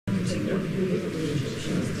Thank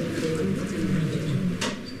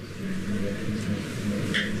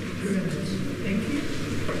you.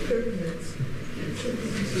 30 minutes.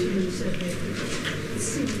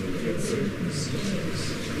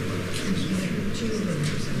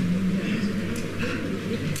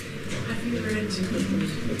 Have you read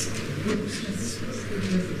Horus and Seth?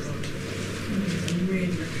 Really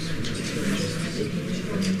recommend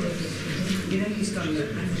it. You know he's done that.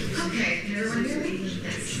 Okay, can everyone hear me?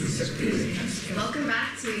 Yes. Welcome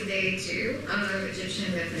back to day 2 of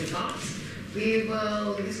Egyptian Myth and Thought. We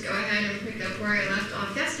will just go ahead and pick up where I left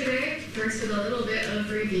off yesterday, first with a little bit of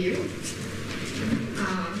review.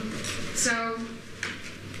 So,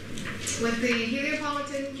 with the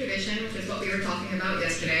Heliopolitan tradition, which is what we were talking about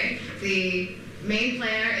yesterday, the main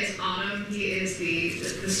player is Atum. He is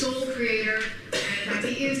the sole creator, and in fact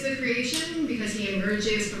he is the creation because he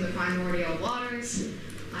emerges from the primordial waters.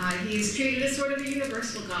 He's treated as sort of a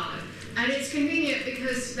universal god. And it's convenient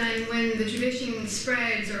because then when the tradition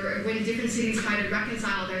spreads or when different cities try to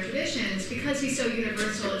reconcile their traditions, because he's so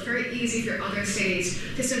universal, it's very easy for other cities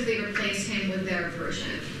to simply replace him with their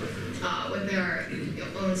version, with their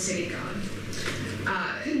own city god.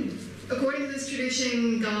 According to this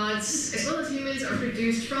tradition, gods, as well as humans, are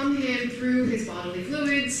produced from him through his bodily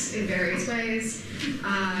fluids in various ways.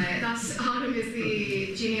 Thus, Atum is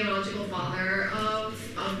the genealogical father of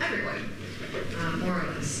everyone, more or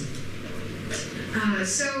less.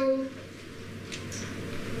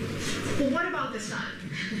 Well, what about the sun?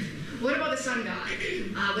 What about the sun god,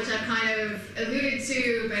 which I've kind of alluded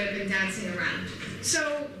to, but I've been dancing around.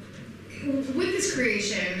 So, with this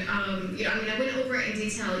creation, I went over it in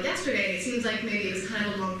detail yesterday. It seems like maybe it was kind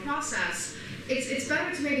of a long process. It's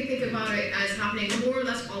better to maybe think about it as happening more or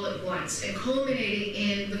less all at once and culminating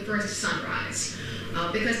in the first sunrise,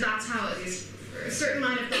 because that's how, at least for a certain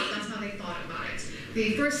line of thought, that's how they thought about it.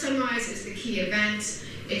 The first sunrise is the key event.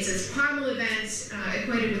 It's this primal event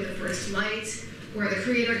equated with the first light, where the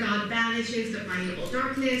creator god banishes the primeval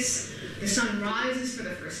darkness. The sun rises for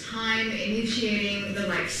the first time, initiating the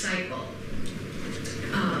life cycle.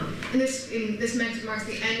 And this marks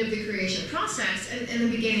the end of the creation process and the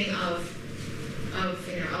beginning of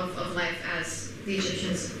life as the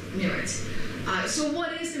Egyptians knew it. So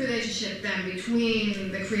what is the relationship then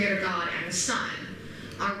between the creator god and the sun?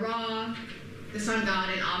 Ra, the sun god,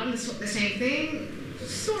 and Atum, the same thing?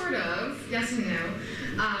 Sort of, yes and no.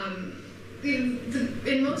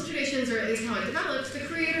 In most traditions, or at least how it develops, the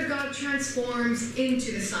creator god transforms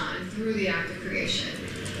into the sun through the act of creation.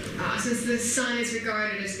 Since the sun is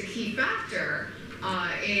regarded as the key factor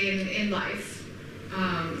in life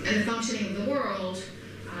and the functioning of the world,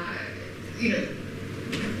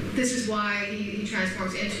 this is why he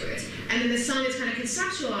transforms into it. And then the sun is kind of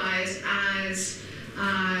conceptualized as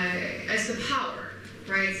the power,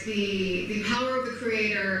 right? The power of the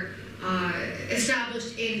creator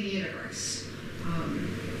established in the universe,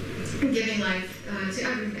 giving life to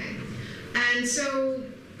everything. And so,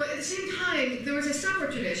 but at the same time, there was a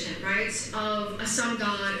separate tradition, right, of a sun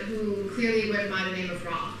god who clearly went by the name of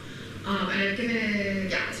Ra. And I've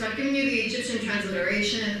given you the Egyptian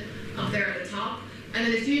transliteration up there at the top, and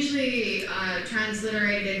then it's usually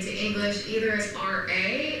transliterated into English either as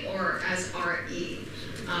R-A or as R-E.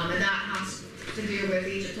 And that has to do with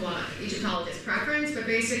Egyptologist preference, but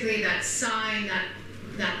basically that sign,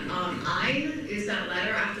 that Ain is that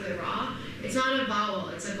letter after the Ra. It's not a vowel,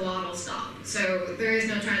 it's a glottal stop. So there is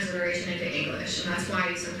no transliteration into English, and that's why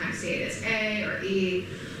you sometimes see it as A or E.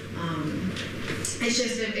 It's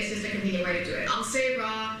just a convenient way to do it. I'll say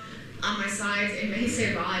Ra on my sides. It may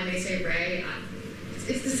say Ra, it may say Re.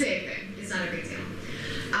 It's the same thing. It's not a big deal.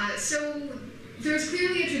 So there's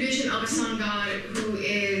clearly a tradition of a sun god who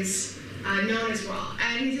is known as Ra,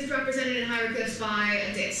 and he's just represented in hieroglyphs by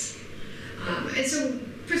a disk. And so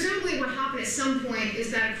presumably what happened at some point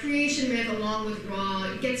is that a creation myth along with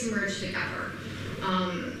Ra gets merged together.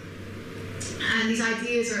 And these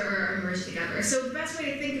ideas are merged together. So the best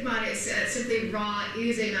way to think about it is simply Ra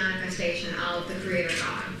is a manifestation of the creator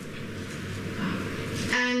god.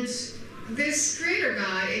 And this creator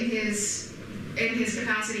god, in his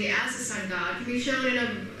capacity as the sun god, can be shown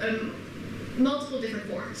in multiple different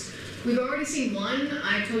forms. We've already seen one.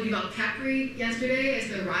 I told you about Kepri yesterday as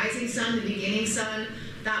the rising sun, the beginning sun,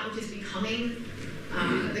 that which is becoming.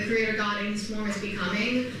 The creator god in his form is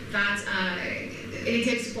becoming. It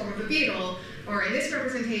takes the form of a beetle, or in this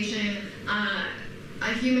representation,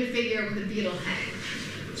 a human figure with a beetle head.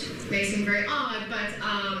 Which may seem very odd, but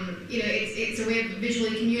it's a way of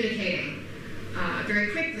visually communicating very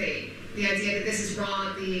quickly the idea that this is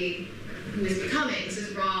Ra, who is becoming. This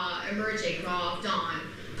is Ra emerging, Ra of dawn,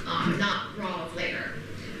 not Ra of later.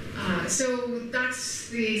 So that's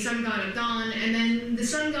the sun god of dawn, and then the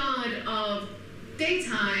sun god of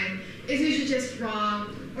daytime is usually just Ra,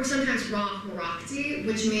 or sometimes Ra Horakti,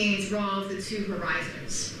 which means Ra of the two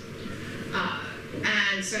horizons.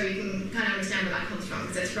 And so you can kind of understand where that comes from,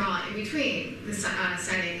 because it's Ra in between the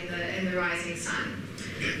setting and the rising sun.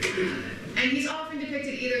 And he's often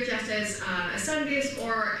depicted either just as a sun disk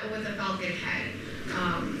or with a falcon head.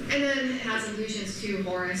 And then it has allusions to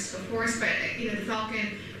Horus, of course, but the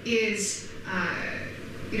falcon is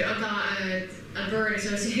a bird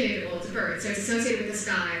associated, well, it's a bird, so it's associated with the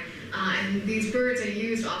sky. And these birds are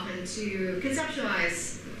used often to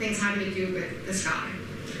conceptualize things having to do with the sky.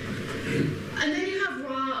 And then you have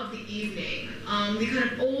Ra of the evening, the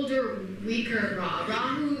kind of older, weaker Ra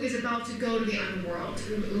who is about to go to the underworld,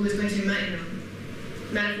 who is going to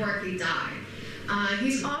metaphorically die.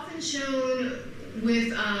 He's often shown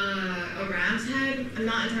with a ram's head. I'm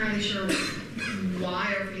not entirely sure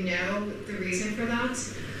why, or if we know the reason for that.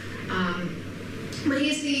 But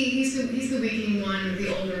he's the weakening one,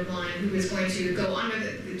 the older one, who is going to go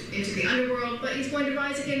into the underworld, but he's going to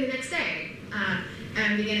rise again the next day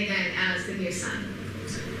and begin again as the new sun.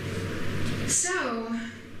 So,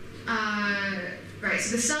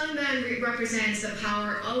 so the sun then represents the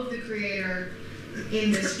power of the Creator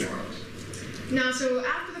in this world. Now, so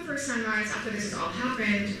after the first sunrise, after this has all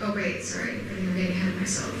happened, oh wait, sorry, I think I'm getting ahead of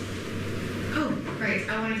myself. Oh, right,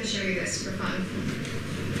 I wanted to show you this for fun.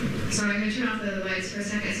 So I'm going to turn off the lights for a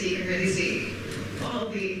second so you can really see all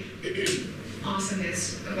the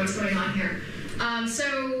awesomeness of what's going on here.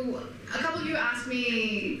 So a couple of you asked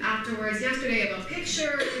me afterwards yesterday about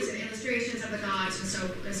pictures and illustrations of the gods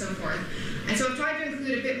and so forth. And so I've tried to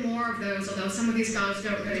include a bit more of those, although some of these gods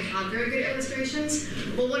don't really have very good illustrations.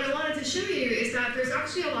 But what I wanted to show you is that there's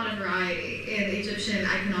actually a lot of variety in Egyptian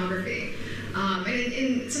iconography.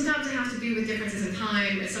 And sometimes it has to do with differences in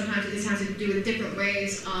time, and sometimes it just has to do with different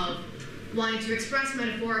ways of wanting to express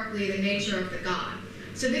metaphorically the nature of the god.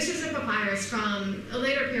 So this is a papyrus from a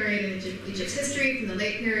later period in Egypt's history, from the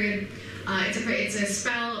late period. It's a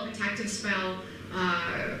spell, a protective spell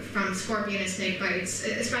from scorpion and snake bites,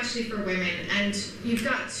 especially for women. And you've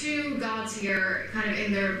got two gods here, kind of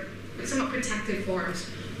in their somewhat protective forms.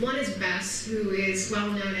 One is Bes, who is well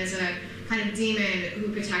known as a kind of demon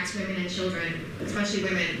who protects women and children, especially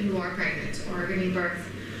women who are pregnant or giving birth.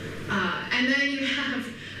 And then you have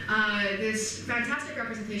this fantastic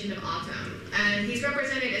representation of Atum, and he's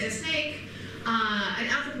represented as a snake, an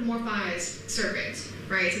anthropomorphized serpent,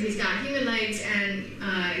 right? So he's got human legs and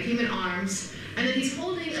human arms, and then he's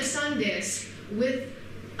holding a sun disk with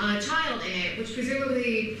a child in it, which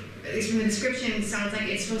presumably, at least from the description, sounds like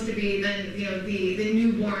it's supposed to be then the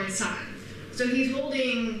newborn son. So he's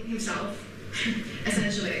holding himself,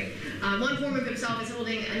 essentially. One form of himself is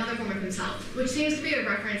holding another form of himself, which seems to be a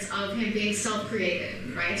reference of him being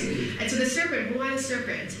self-created, right? And so the serpent, why the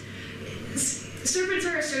serpent? Serpents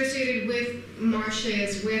are associated with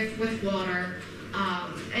marshes, with water,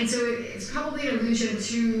 and so it's probably an allusion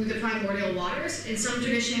to the primordial waters. In some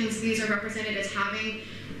traditions, these are represented as having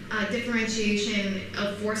differentiation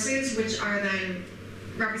of forces, which are then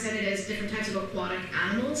represented as different types of aquatic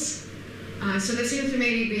animals. So there seems to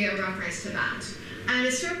maybe be a reference to that. And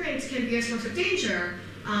a serpent can be a source of danger,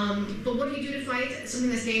 but what do you do to fight something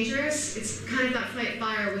that's dangerous? It's kind of that fight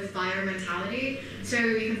fire with fire mentality. So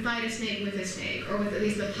you can fight a snake with a snake, or with at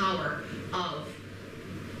least the power of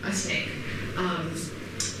a snake.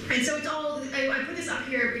 And so it's all, I put this up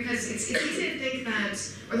here because it's easy to think that,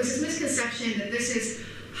 or there's this misconception that this is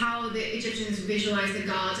how the Egyptians visualize the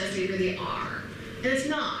gods as they really are. And it's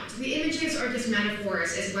not. The images are just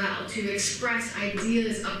metaphors as well to express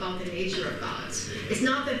ideas about the nature of gods. It's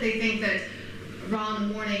not that they think that Ra in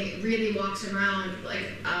the morning really walks around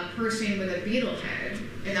like a person with a beetle head,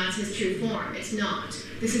 and that's his true form. It's not.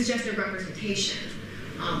 This is just a representation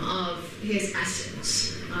of his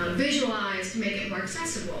essence, visualized to make it more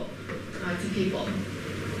accessible to people.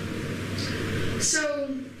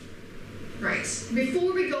 So, right,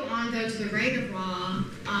 before we go on though to the reign of Ra,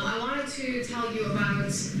 I wanted to tell you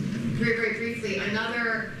about, very, very briefly,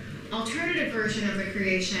 another alternative version of the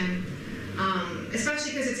creation,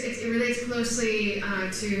 especially because it relates closely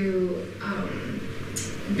to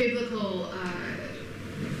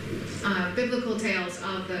biblical tales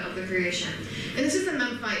of the creation. And this is the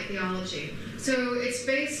Memphite theology. So it's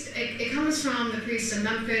based, it comes from the priests of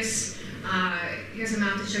Memphis. Here's a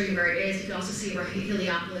map to show you where it is. You can also see where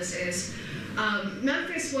Heliopolis is.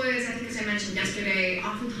 Memphis was, I think as I mentioned yesterday,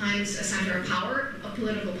 oftentimes a center of power, of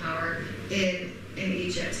political power in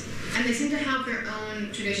Egypt. And they seem to have their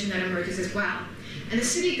own tradition that emerges as well. And the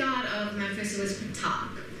city god of Memphis was Ptah.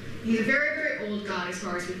 He's a very, very old god as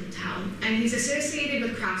far as we can tell, and he's associated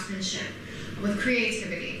with craftsmanship, with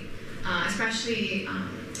creativity, especially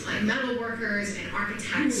like metal workers and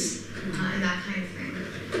architects and that kind of thing.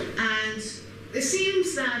 And it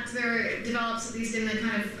seems that there develops, at least in the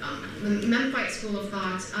kind of the Memphite school of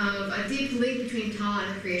thought, of a deep link between Ptah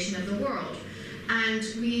and the creation of the world. And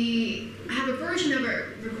we have a version of it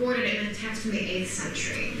recorded in a text from the 8th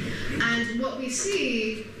century. And what we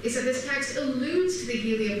see is that this text alludes to the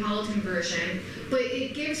Heliopolitan version, but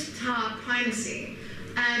it gives Ptah primacy.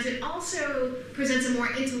 And it also presents a more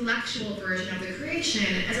intellectual version of the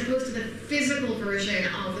creation, as opposed to the physical version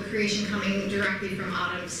of the creation coming directly from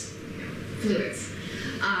Adam's fluids.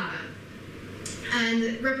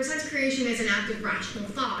 And represents creation as an act of rational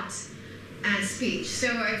thought and speech. So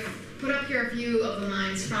I've put up here a few of the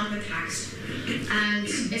lines from the text, and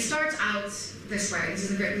it starts out this way.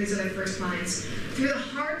 These are the first lines. Through the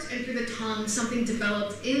heart and through the tongue, something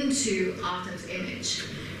developed into Atum's image.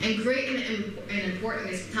 And great and important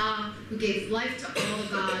is Ptah, who gave life to all the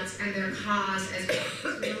gods and their Kas as well. So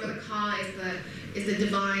remember, the Ka is the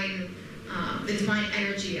divine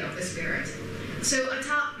energy of the spirit. So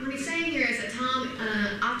what he's saying here is that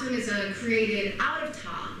Atum is created out of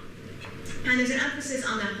Ptah. And there's an emphasis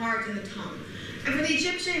on the heart and the tongue. And for the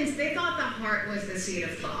Egyptians, they thought the heart was the seat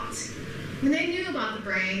of thought. When they knew about the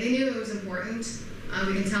brain, they knew it was important.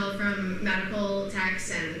 We can tell from medical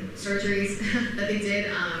texts and surgeries that they did,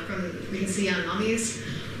 we can see on mummies.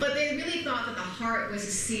 But they really thought that the heart was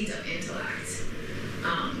the seat of intellect.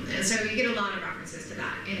 And so you get a lot of references to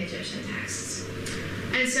that in Egyptian texts.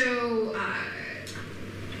 And so,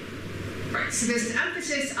 so there's an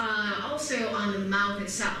emphasis also on the mouth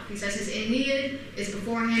itself. He says his Ennead is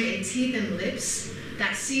beforehand in teeth and lips,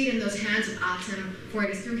 that seed in those hands of Atum, for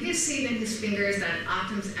it is through his seed and his fingers that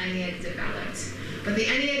Atum's Ennead developed. But the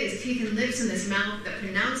Ennead is teeth and lips in this mouth that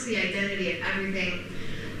pronounce the identity of everything,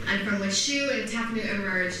 and from which Shu and Tefnu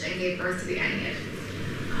emerged and gave birth to the Ennead.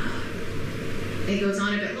 It goes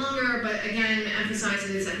on a bit longer, but again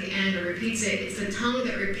emphasizes at the end, or repeats it, it's the tongue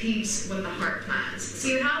that repeats what the heart plans. So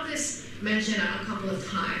you have this mentioned a couple of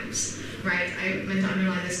times, right? I meant to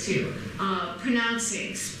underline this too.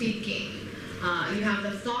 Pronouncing, speaking. You have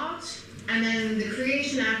the thought, and then the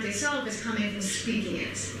creation act itself is coming from speaking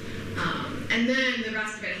it. And then the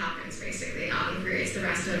rest of it happens, basically. Atum creates the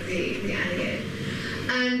rest of the Ennead.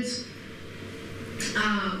 And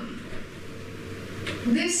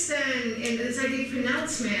this then, in this idea of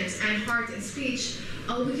pronouncement and heart and speech,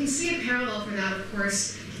 we can see a parallel for that, of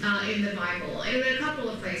course, in the Bible, and in a couple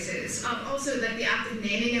of places. Also, that the act of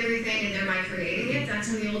naming everything and thereby creating it, that's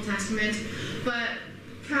in the Old Testament. But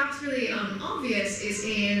perhaps really obvious is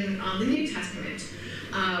in the New Testament,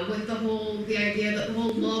 with the idea that the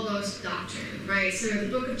whole Logos doctrine, right? So the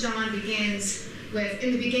book of John begins with,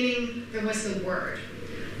 in the beginning, there was the Word.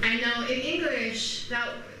 And now in English, that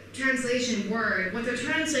translation word, what they're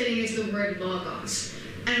translating is the word Logos.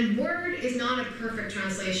 And word is not a perfect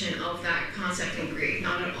translation of that concept in Greek,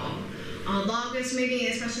 not at all. Logos, maybe,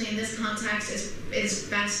 especially in this context, is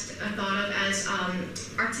best thought of as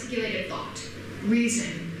articulated thought,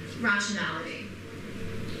 reason, rationality.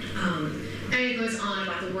 And it goes on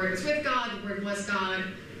about the word was with God, the word was God,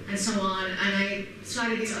 and so on. And I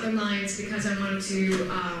cited these other lines because I wanted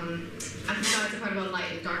to emphasize the part about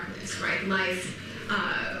light and darkness, right? Life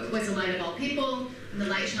was the light of all people, and the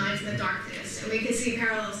light shines in the darkness. And we can see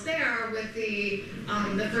parallels there with the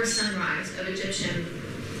first sunrise of Egyptian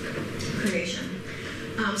creation.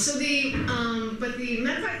 But the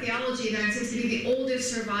Memphite theology then seems to be the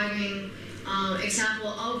oldest surviving example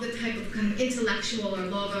of the type of kind of intellectual or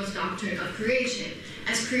logos doctrine of creation,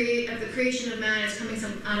 of the creation of man as coming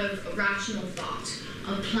out of rational thought,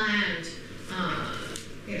 a planned, I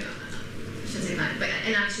shouldn't say planned, but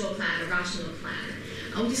an actual plan, a rational plan.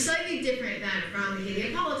 Which is slightly different than from the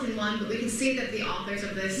Heliopolitan one, but we can see that the authors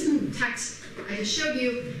of this text I just showed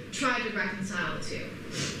you tried to reconcile the two.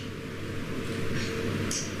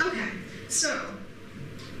 Okay, so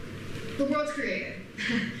the world's created.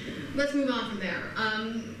 Let's move on from there.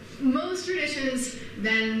 Most traditions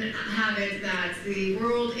then have it that the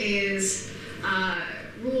world is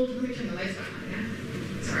ruled. Let me turn the lights back on again.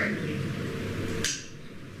 Sorry.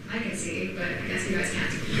 I can see, but I guess you guys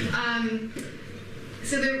can't.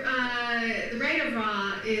 So the reign of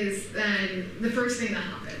Ra is then the first thing that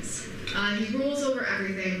happens. He rules over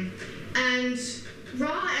everything, and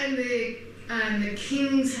Ra and the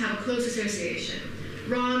kings have a close association.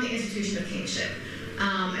 Ra and the institution of kingship.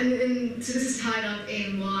 And so this is tied up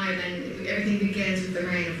in why then everything begins with the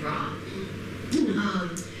reign of Ra.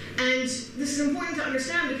 And this is important to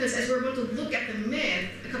understand because as we're about to look at the myth,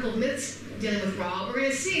 couple of myths dealing with Ra, we're going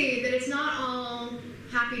to see that it's not all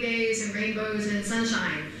happy days and rainbows and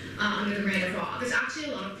sunshine under the reign of Ra. There's actually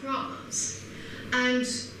a lot of problems. And,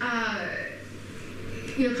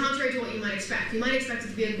 contrary to what you might expect it to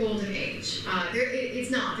be a golden age. It's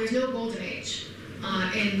not. There's no golden age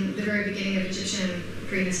in the very beginning of Egyptian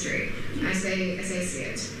prehistory, as they see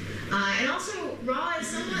it. And also, Ra is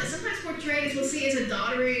sometimes portrayed, as we'll see, as a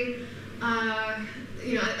doddering, a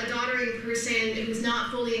doddering person who's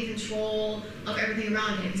not fully in control of everything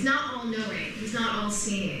around him. He's not all-knowing. He's not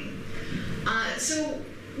all-seeing.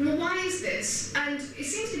 Well, why is this? And it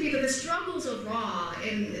seems to be that the struggles of Ra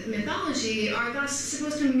in mythology are thus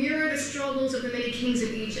supposed to mirror the struggles of the many kings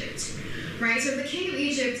of Egypt, right? So if the king of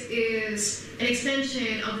Egypt is an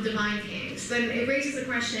extension of the divine kings, then it raises the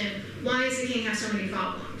question, why does the king have so many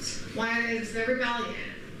problems? Why is there rebellion?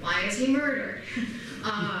 Why is he murdered?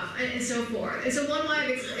 And so forth. And so one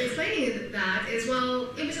way of explaining that is, well,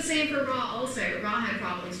 it was the same for Ra also. Ra had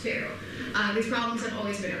problems too. These problems have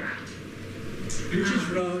always been around. Which is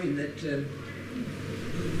Ra in that...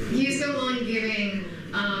 He's the one giving...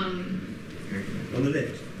 on the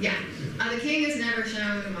left? Yeah. The king is never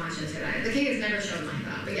shown today. The king is never shown like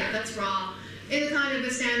that. But yeah, that's Ra in the kind of the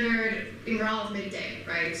standard in Ra of midday,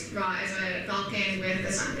 right? Ra is a falcon with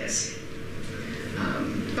a sun disk.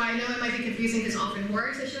 But I know it might be confusing because often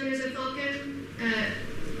Horus is shown as a falcon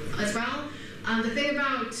as well. The thing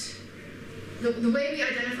about the way we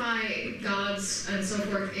identify gods and so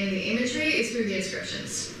forth in the imagery is through the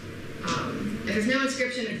inscriptions. If there's no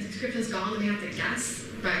inscription, if the inscription's gone, then we have to guess.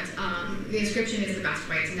 But the inscription is the best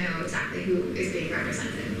way to know exactly who is being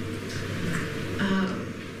represented.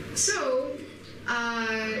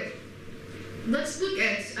 Let's look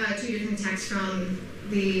at two different texts from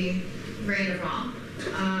the reign of Ra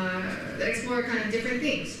that explore kind of different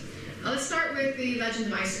themes. Let's start with the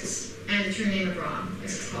legend of Isis and the true name of Ra,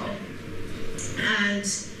 as it's called. And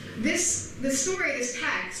this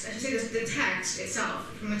text, I should say the text itself,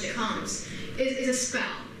 from which it comes, is a spell.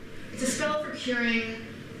 It's a spell for curing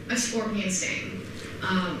a scorpion sting.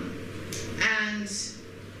 And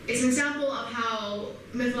it's an example of how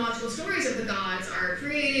mythological stories of the gods are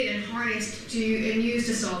created and harnessed and used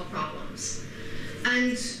to solve problems.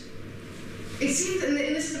 And it seems, and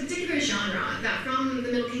this is a particular genre, that from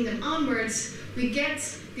the Middle Kingdom onwards, we get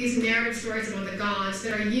these narrative stories about the gods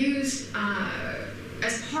that are used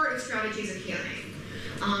as part of strategies of healing.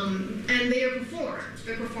 And they are performed,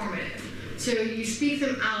 they're performative. So you speak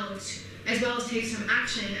them out, as well as take some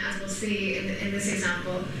action, as we'll see in this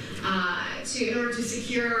example, in order to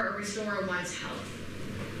secure or restore one's health.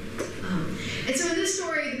 And so in this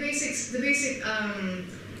story, the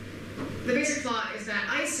basic plot is that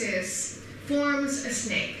Isis forms a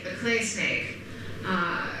snake, a clay snake,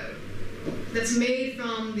 that's made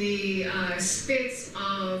from the spits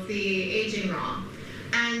of the aging Ra.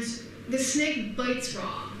 And the snake bites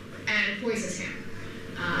Ra and poisons him.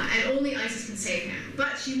 And only Isis can save him.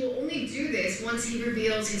 But she will only do this once he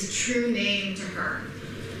reveals his true name to her.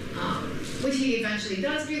 Which he eventually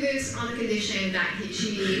does do this on the condition that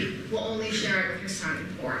she will only share it with her son,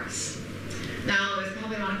 Horus. Now, there's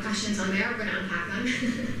probably a lot of questions on there. We're going to unpack them.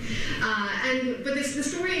 But the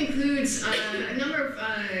story includes a number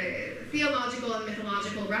of theological and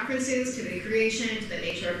mythological references to the creation, to the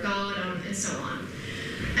nature of God, and so on.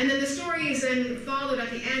 And then the story is then followed at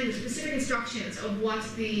the end with specific instructions of what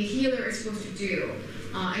the healer is supposed to do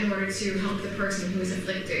in order to help the person who is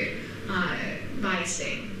afflicted by a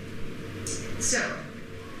sting. So,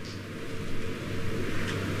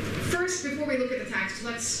 first, before we look at the text,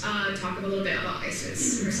 let's talk a little bit about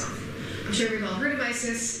Isis herself. I'm sure we've all heard of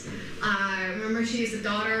Isis. Remember, she is the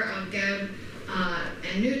daughter of Geb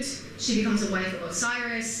and Nut. She becomes the wife of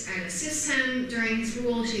Osiris and assists him during his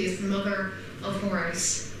rule. She is the mother of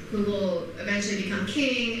Horus, who will eventually become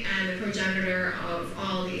king and the progenitor of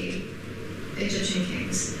all the Egyptian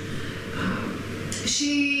kings.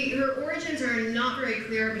 Her origins are not very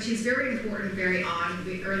clear, but she's very important early on,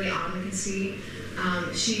 we can see.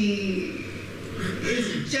 She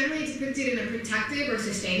is generally depicted in a protective or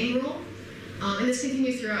sustaining role, and this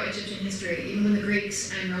continues throughout Egyptian history, even when the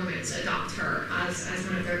Greeks and Romans adopt her as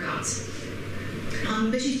one of their gods.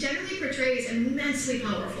 But she's generally portrayed as immensely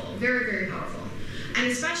powerful, very, very powerful. And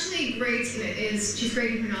especially great she's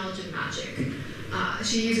great in her knowledge of magic.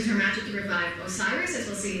 She uses her magic to revive Osiris, as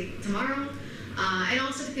we'll see tomorrow, and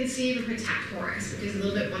also to conceive and protect Horus, which is a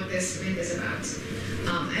little bit what this myth is about.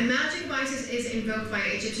 And magic of Isis is invoked by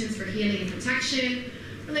Egyptians for healing and protection,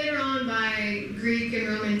 and later on by Greek and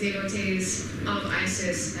Roman devotees of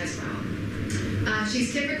Isis as well.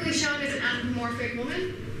 She's typically shown as an anthropomorphic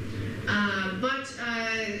woman, but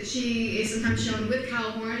She is sometimes shown with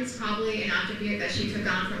cow horns, probably an attribute that she took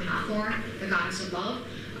on from Hathor, the goddess of love.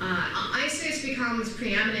 Isis becomes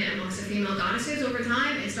preeminent amongst the female goddesses over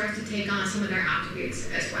time and starts to take on some of their attributes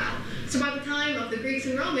as well. So by the time of the Greeks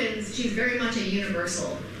and Romans, she's very much a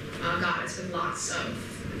universal goddess with lots of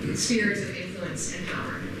spheres of influence and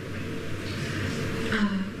power.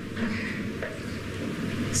 Okay.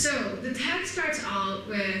 So the text starts out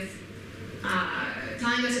with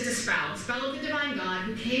telling us it's a spell of the divine God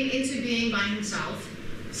who came into being by himself.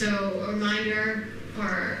 So a reminder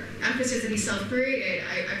or emphasis that he's self-created.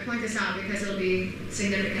 I point this out because it'll be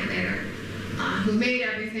significant later. Who made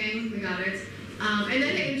everything, we got it. And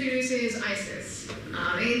then it introduces Isis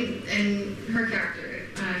and her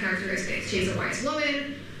characteristics. She's a wise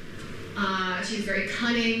woman. She's very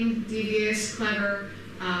cunning, devious, clever.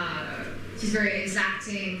 She's very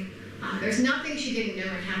exacting. There's nothing she didn't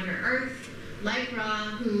know in heaven or earth, like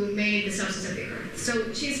Ra, who made the substance of the earth.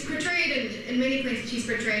 So she's portrayed, in many places she's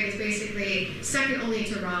portrayed as basically second only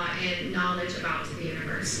to Ra in knowledge about the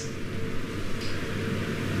universe.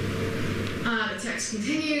 The text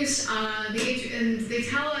continues, and they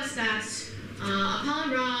tell us that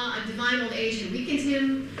upon Ra, a divine old age had weakened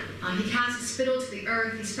him. He cast a spittle to the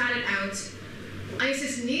earth, he spat it out.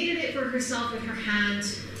 Isis kneaded it for herself with her hand.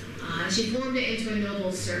 She formed it into a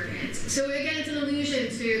noble serpent. So again, it's an allusion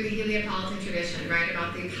to the Heliopolitan tradition, right,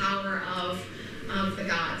 about the power of the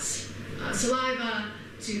gods' saliva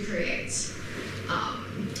to create.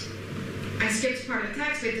 I skipped part of the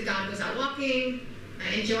text, but the god goes out walking,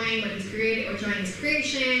 enjoying what he's created, or enjoying his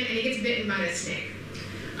creation, and he gets bitten by the snake.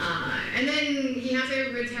 And then he has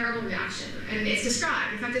a terrible reaction, and it's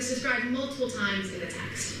described. In fact, it's described multiple times in the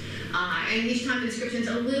text. And each time the description is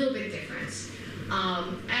a little bit different.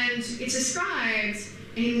 And it's described,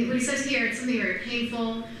 and what he says here, it's something very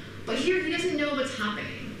painful, but here he doesn't know what's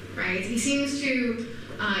happening, right? He seems to,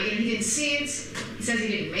 he didn't see it, he says he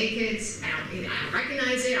didn't make it, I don't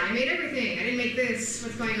recognize it, I made everything, I didn't make this,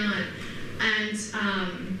 what's going on? And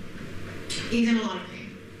he's in a lot of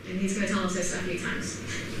pain, and he's going to tell us this a few times.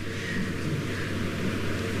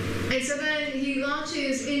 And so then he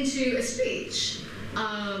launches into a speech.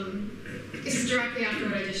 This is directly after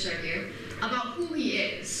what I just showed you, about who he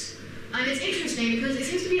is. And it's interesting because it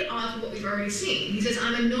seems to be at odds with what we've already seen. He says,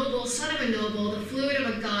 I'm a noble, son of a noble, the fluid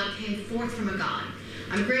of a god came forth from a god.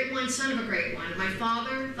 I'm a great one, son of a great one. My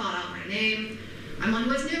father thought out my name. I'm one who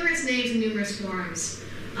has numerous names and numerous forms.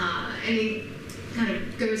 And he kind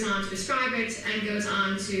of goes on to describe it and goes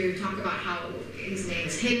on to talk about how his name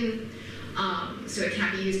is hidden, so it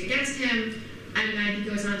can't be used against him. And then he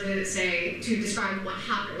goes on to say, to describe what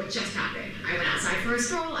happened, what just happened. I went outside for a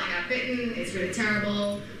stroll, I got bitten, it's really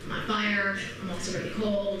terrible, I'm on fire, I'm also really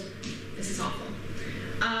cold, this is awful.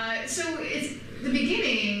 So it's the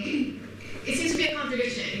beginning, it seems to be a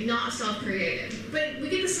contradiction, not self-created. But we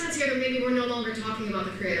get the sense here that maybe we're no longer talking about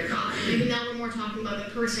the creator God. Maybe now we're more talking about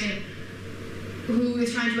the person who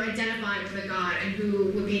is trying to identify with a God and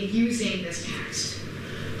who would be using this text.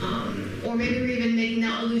 Or maybe we're even making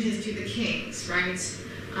now allusions to the kings, right,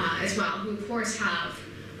 as well, who of course have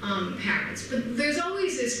parents. But there's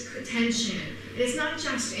always this tension. It's not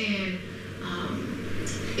just in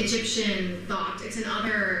Egyptian thought, it's in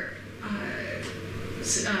other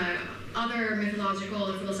mythological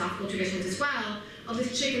and philosophical traditions as well, of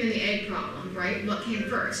this chicken and the egg problem, right? What came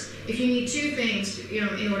first? If you need two things,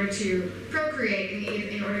 in order to procreate,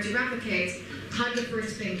 in order to replicate, how did the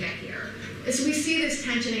first thing get here? So we see this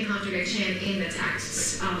tension and contradiction in the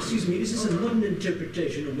texts. Excuse me, is this a modern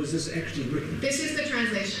interpretation, or was this actually written? This is the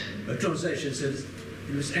translation. A translation says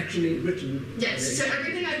it was actually written. Yes, so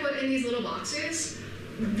everything I put in these little boxes,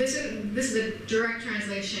 this is a direct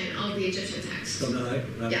translation of the Egyptian text. From the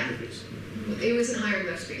hieroglyphics. It was in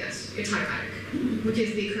hieroglyphs because it's hieratic, which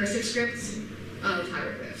is the cursive script of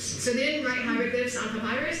hieroglyphs. So they didn't write hieroglyphs on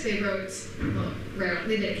papyrus, they wrote, well, rarely,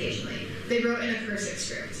 they did occasionally. They wrote in a cursive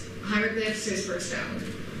script. Hieroglyphs is for stone.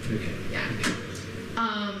 Okay. Yeah.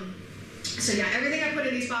 So yeah, everything I put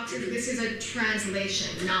in these boxes, this is a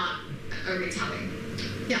translation, not a retelling.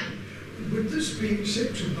 Yeah? Would this be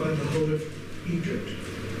accepted by the whole of Egypt?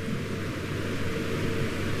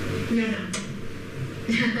 We don't know.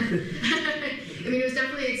 I mean, it was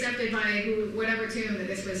definitely accepted by whatever tomb that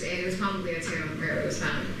this was in. It was probably a tomb where it was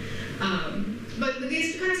found. But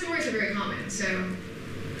these kind of stories are very common. So,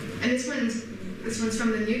 and this one's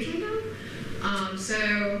from the New Kingdom.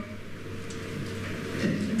 So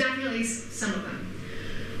definitely some of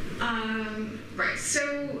them. Right.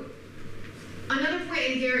 So another point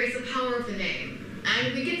in here is the power of the name,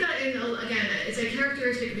 and we get that in again. It's a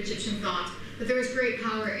characteristic of Egyptian thought that there is great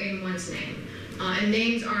power in one's name, and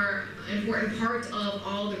names are an important part of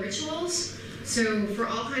all the rituals. So for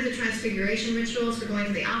all kinds of transfiguration rituals, for going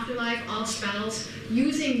to the afterlife, all spells,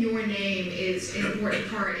 using your name is an important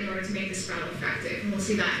part in order to make the spell effective. And we'll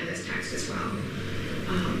see that in this text as well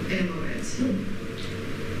in a moment.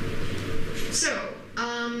 So,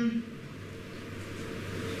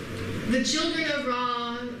 the children of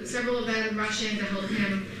Ra, several of them rush in to help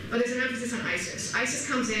him, but there's an emphasis on Isis. Isis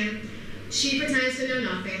comes in, she pretends to know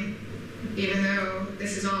nothing, even though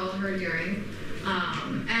this is all her doing.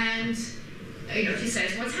 And she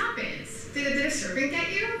says, "What's happened? Did a serpent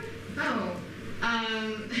get you? Oh,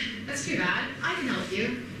 that's too bad. I can help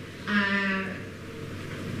you. I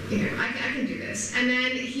can do this." And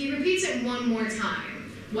then he repeats it one more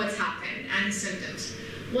time, what's happened and his symptoms.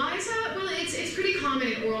 Why is that? Well, it's pretty common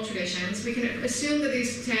in oral traditions. We can assume that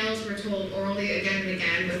these tales were told orally again and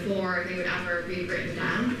again before they would ever be written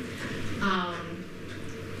down.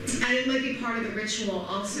 And it might be part of the ritual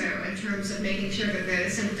also in terms of making sure that the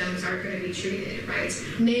symptoms are going to be treated, right?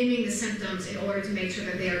 Naming the symptoms in order to make sure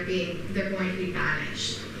that they're going to be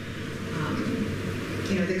banished.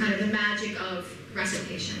 The kind of the magic of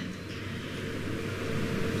recitation.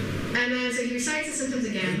 And then so he recites the symptoms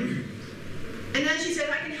again. And then she says,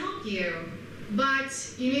 "I can help you, but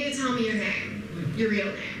you need to tell me your name, your real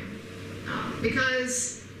name."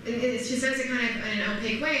 Because she says it kind of in an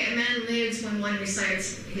opaque way, a man lives when one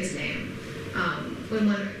recites his name. When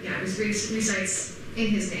one recites in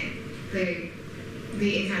his name the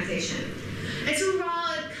incantation. And so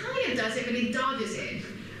Ra kind of does it, but he dodges it.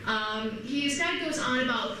 He instead goes on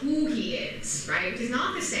about who he is, right? Which is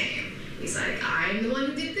not the same. He's like, "I'm the one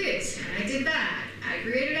who did this, and I did that. I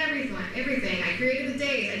created everything. I created the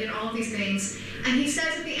days. I did all of these things." And he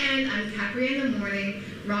says at the end, "I'm Capri in the morning,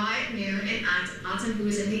 Ra at noon, and Atum who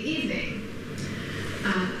is in the evening."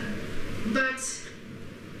 But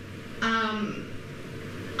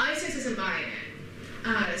Isis isn't buying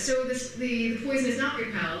it. So the poison is not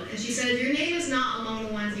repelled, and she says, "Your name is not among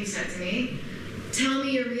the ones you said to me. Tell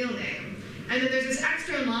me your real name." And then there's this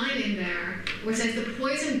extra line in there where it says, "The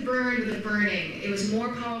poison burned with a burning. It was more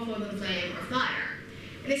powerful than flame or fire."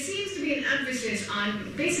 And it seems to be an emphasis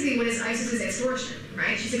on basically what is Isis's extortion,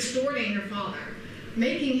 right? She's extorting her father,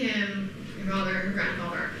 making him, her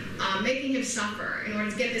grandfather, making him suffer in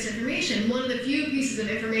order to get this information. One of the few pieces of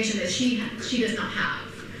information that she does not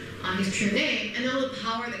have, his true name, and all the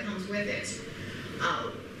power that comes with it.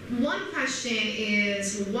 One question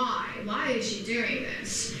is, why? Why is she doing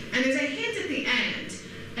this? And there's a hint at the end,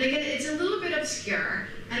 and again, it's a little bit obscure,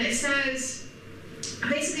 and it says,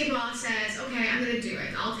 basically Ra says, "Okay, I'm going to do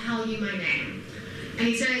it. I'll tell you my name." And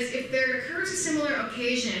he says, "If there occurs a similar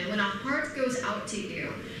occasion when a heart goes out to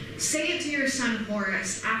you, say it to your son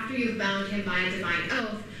Horus after you've bound him by a divine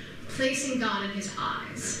oath, placing God in his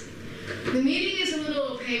eyes." The meaning is a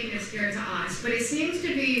little opaque and obscure to us, but it seems to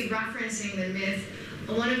be referencing the myth,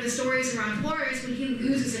 one of the stories around Horus when he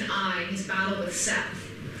loses an eye in his battle with Seth.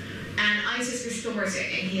 And Isis restores it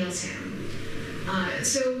and heals him.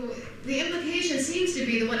 So the implication seems to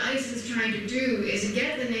be that what Isis is trying to do is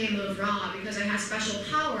get the name of Ra because it has special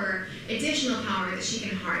power, additional power that she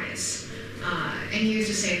can harness and use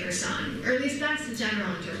to save her son. Or at least that's the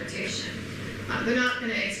general interpretation. They're not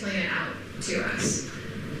going to explain it out to us.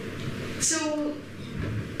 So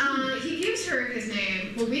he gives her his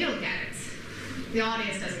name. Well, we don't get it. The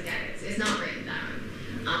audience doesn't get it. It's not written down.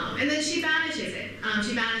 And then she banishes it.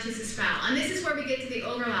 She banishes the spell. And this is where we get to the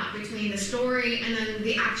overlap between the story and then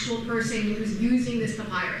the actual person who's using this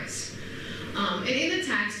papyrus. And in the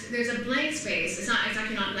text, there's a blank space. It's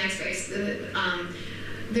actually not a blank space.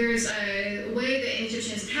 There's a way that in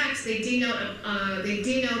Egyptian text they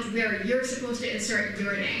denote where you're supposed to insert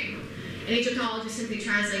your name. And Egyptologists simply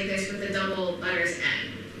translate this with the double letters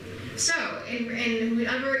N. So, in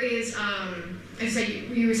whoever is,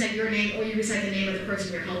 you recite your name or you recite the name of the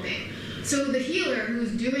person you're helping. So the healer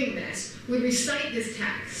who's doing this would recite this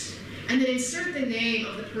text and then insert the name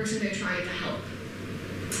of the person they're trying to help.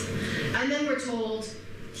 And then we're told,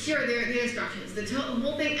 here are the instructions. The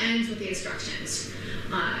whole thing ends with the instructions.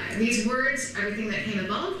 These words, everything that came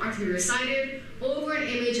above, are to be recited over an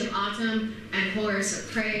image of Atum and Horus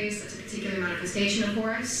of praise. That's a particular manifestation of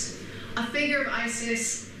Horus. A figure of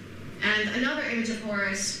Isis and another image of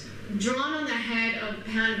Horus drawn on the hand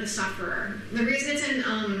of the sufferer. The reason it's in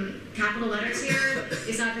capital letters here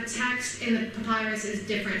is that the text in the papyrus is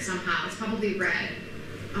different somehow. It's probably red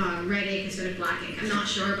ink instead of black ink. I'm not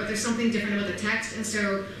sure, but there's something different about the text, and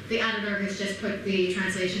so the editor has just put the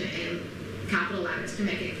translation in capital letters to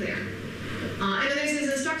make it clear. And then there's these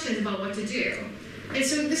instructions about what to do. And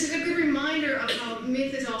so this is a good reminder of how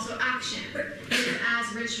myth is also action,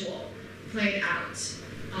 as ritual played out.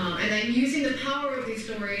 And then using the power of these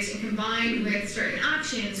stories and combined with certain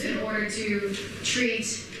actions in order to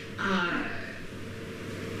treat,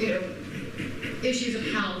 issues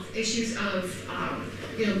of health, issues of,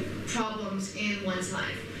 problems in one's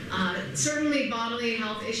life. Certainly bodily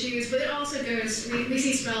health issues, but it also goes, we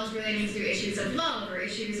see spells relating to issues of love or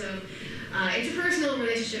issues of interpersonal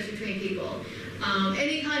relationships between people.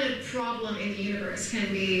 Any kind of problem in the universe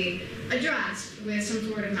can be addressed with some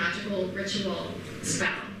sort of magical ritual spell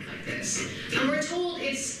like this. And we're told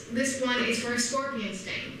this one is for a scorpion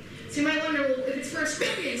sting. So you might wonder, well, if it's for a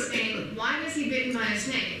scorpion sting, why was he bitten by a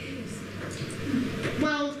snake?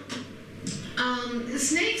 Well, the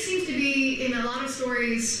snake seems to be, in a lot of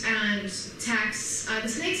stories and texts, the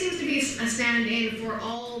snake seems to be a stand-in for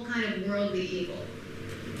all kind of worldly evil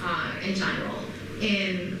in general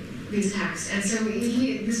in these texts. And so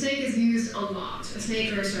the snake is used a lot, a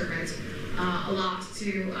snake or a serpent, a lot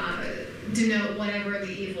to denote whatever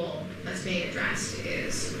the evil that's being addressed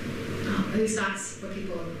is. At least that's what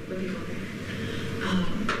people think.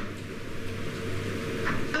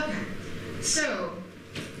 Okay, so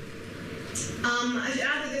I should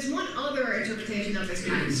add that there's one other interpretation of this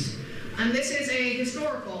text, and this is a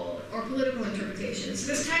historical or political interpretation. So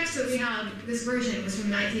this text that we have, this version, was from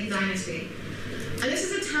the 19th dynasty, and this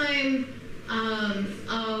is a time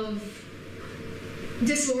of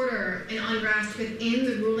disorder and unrest within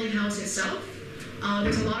the ruling house itself.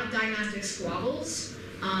 There's a lot of dynastic squabbles.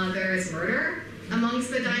 There is murder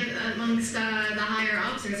amongst the higher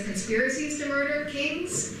ups. There's conspiracies to murder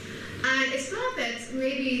kings. And it's thought that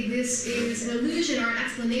maybe this is an allusion or an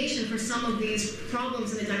explanation for some of these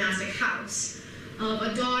problems in the dynastic house of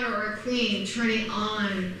a daughter or a queen turning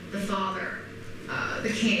on the father, the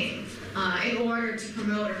king, in order to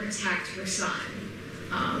promote or protect her son.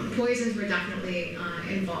 Poisons were definitely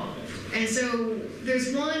involved. And so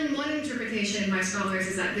there's one interpretation by scholars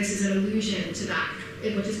is that this is an allusion to that,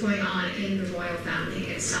 which is going on in the royal family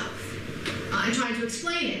itself. And trying to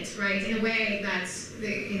explain it, right, in a way that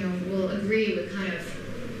will agree with kind of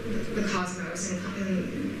the cosmos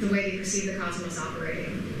and the way they perceive the cosmos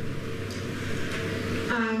operating.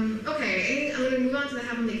 Okay, I'm going to move on to the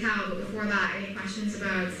heavenly cow, but before that, any questions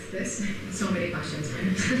about this? So many questions,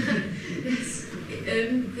 right? Yes.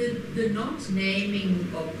 The not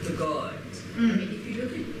naming of the gods. I mean, if you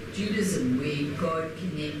look at Judaism, where God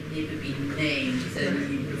can never be named, so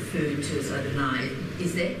you refer to as Adonai,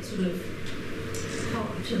 is that sort of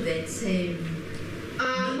part of that same?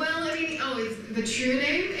 Well, I mean, the true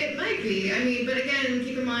name? It might be. I mean, but again,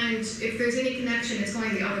 keep in mind, if there's any connection, it's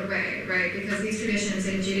going the other way, right? Because these traditions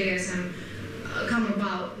in Judaism come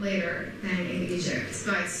about later than in Egypt.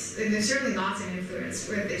 But there's certainly lots of influence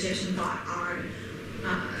with Egyptian thought on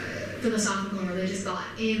philosophical and religious thought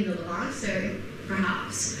in the Levant, so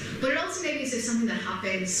perhaps. But it also maybe is just something that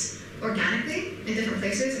happens organically in different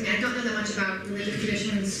places. I mean, I don't know that much about religious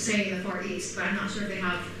traditions, say, in the Far East, but I'm not sure if they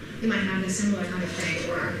might have a similar kind of thing,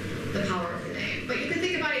 or the power of the name. But you can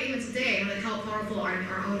think about it even today, like how powerful our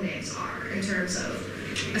own names are in terms of,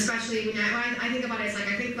 especially when I think about it, it's like,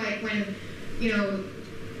 I think like when,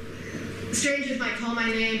 strangers might call my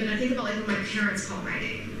name, but I think about like when my parents call my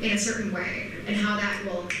name in a certain way, and how that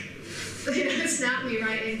will snap me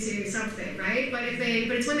right into something, right? But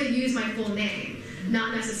it's when they use my full name,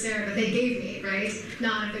 not necessarily that they gave me, right?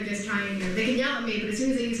 Not if they're just trying, they can yell at me, but as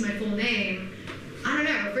soon as they use my full name, I don't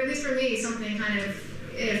know, at least for me, something kind of,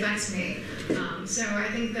 it affects me. So I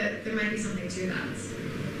think that there might be something to that.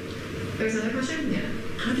 There's another question? Yeah.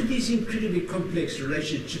 How did these incredibly complex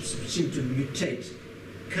relationships which seem to mutate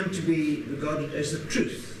come to be regarded as the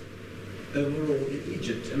truth overall in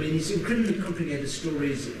Egypt? I mean, these incredibly complicated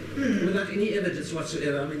stories without any evidence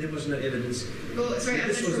whatsoever. I mean, there was no evidence. Well, sorry,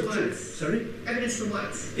 evidence for what? Truth. Sorry? Evidence for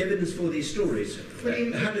what? Evidence for these stories. What do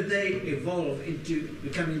you mean? How did they evolve into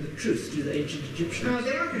becoming the truth to the ancient Egyptians? Oh,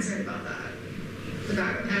 they weren't concerned about that.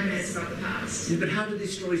 About evidence about the past. Yeah, but how did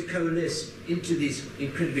these stories coalesce into these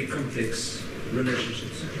incredibly complex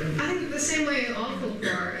relationships? I think the same way all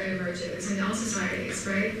folklore emerges in all societies,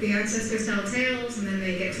 right? The ancestors tell tales, and then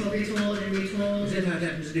they get retold and retold. Is that how it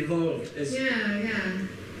happens? It evolved? Yeah.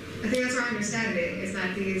 I think that's our understanding, is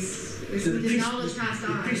that the knowledge passed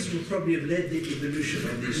on. The priests would probably have led the evolution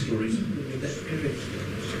of these stories. Is that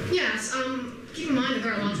correct? Yes. Keep in mind that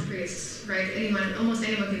there are lots of priests, right? Almost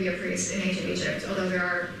anyone can be a priest in ancient Egypt, although there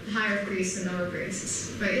are higher priests and lower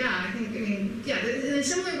priests. But yeah, in a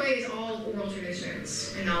similar way as all oral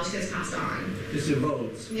traditions and knowledge gets passed on. This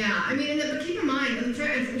evolves. Yeah, but keep in mind, in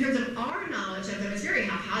terms of our knowledge of them, it's very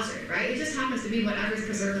haphazard, right? It just happens to be whatever's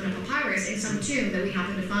preserved in a papyrus in some tomb that we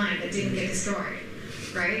happen to find that didn't get destroyed,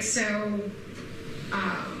 right? So,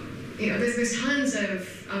 there's tons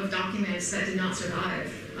of documents that did not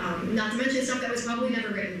survive. Not to mention stuff that was probably never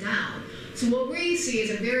written down. So what we see is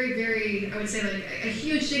a very, very, I would say, like a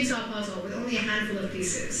huge jigsaw puzzle with only a handful of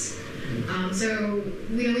pieces. So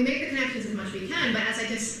we make the connections as much as we can, but as I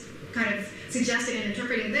just kind of suggested in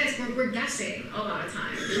interpreting this, we're guessing a lot of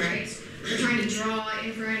times, right? We're trying to draw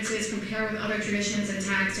inferences, compare with other traditions and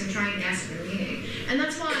texts, and try and guess the meaning. And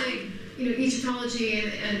that's why, Egyptology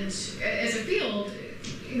and as a field,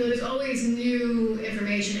 there's always new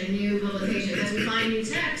information and new publications. As we find new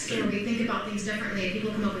texts or we think about things differently,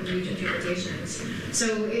 people come up with new interpretations.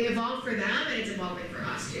 So it evolved for them, and it's evolving for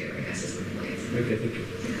us too, I guess is the point. Okay, thank you.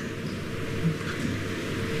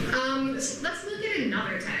 So let's look at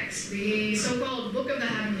another text, the so-called Book of the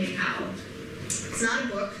Heavenly Cow. It's not a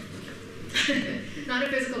book, not a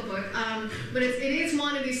physical book, but it is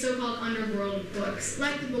one of these so-called underworld books,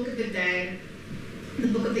 like the Book of the Dead, the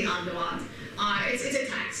Book of the Underworld. It's a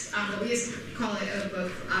text, but we just call it a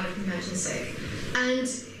book out of convention's sake. And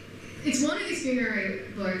it's one of these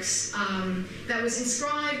funerary books that was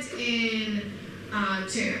inscribed in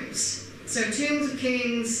tombs. So tombs of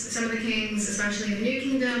kings, some of the kings, especially in the New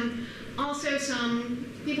Kingdom, also some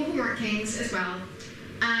people who weren't kings as well.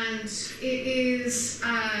 And it is,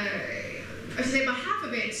 I should say about half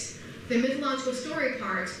of it, the mythological story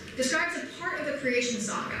part, describes a part of the creation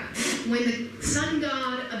saga, when the sun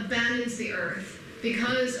god abandons the earth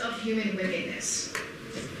because of human wickedness.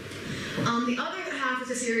 The other half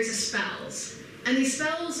is a series of spells, and these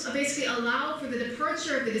spells basically allow for the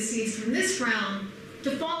departure of the deceased from this realm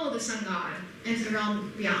to follow the sun god into the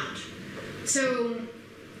realm beyond. So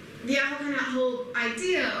the whole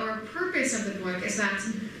idea or purpose of the book is that,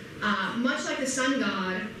 much like the sun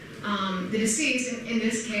god, the deceased, in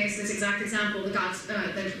this case, this exact example,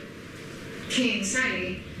 the king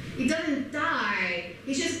Seti, he doesn't die,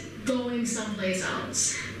 he's just going someplace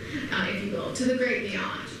else, if you will, to the great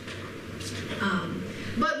beyond.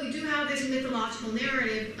 But we do have this mythological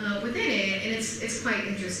narrative within it, and it's quite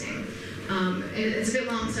interesting. It's a bit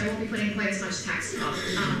long, so I won't be putting quite as much text up,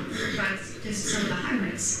 but just some of the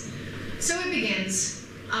highlights. So it begins.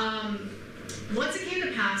 Once it came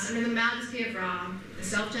to pass, under the majesty of Ra, the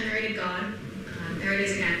self-generated god, there it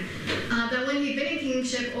is again, that when he had been in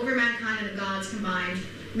kingship over mankind and the gods combined,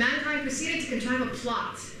 mankind proceeded to contrive a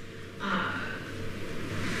plot.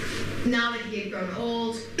 Now that he had grown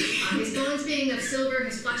old, his bones being of silver,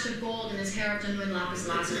 his flesh of gold, and his hair of genuine lapis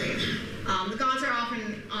lazuli. The gods are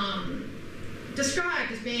often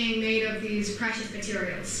described as being made of these precious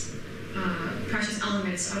materials, precious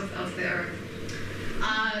elements of the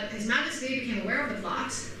earth. His Majesty became aware of the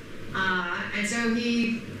plot, and so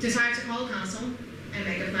he decides to call a council and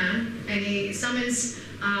make a plan, and he summons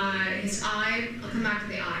his eye. I'll come back to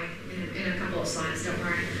the eye in a couple of slides, don't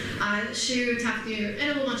worry. Shu, Tafnu,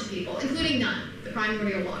 and a whole bunch of people, including Nun, the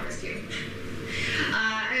primordial waters cube.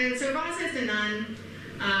 And so Ra says to Nun,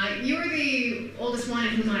 you're the oldest one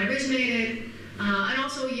in whom I originated, and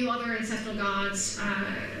also you other ancestral gods.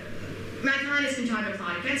 Mankind has contrived a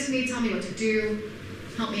plot against me. Tell me what to do.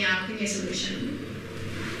 Help me out. Give me a solution.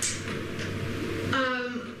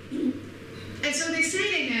 And so they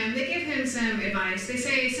say to him, they give him some advice. They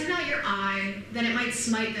say, send out your eye, then it might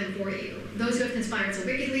smite them for you. Those who have conspired so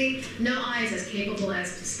wickedly, no eye is as capable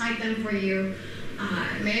as to smite them for you.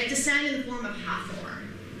 May it descend in the form of Hathor.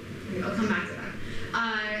 I'll come back to that.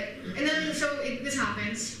 And then, so this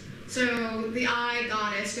happens. So the eye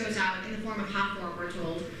goddess goes out in the form of Hathor, we're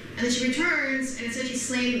told. And then she returns, and it says she's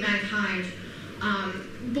slain mankind.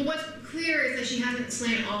 But what's clear is that she hasn't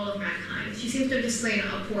slain all of mankind. She seems to have just slain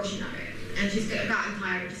a portion of it. And she's gotten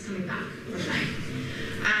tired of just coming back for the night.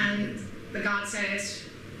 And the god says,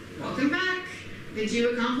 welcome back. Did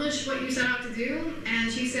you accomplish what you set out to do? And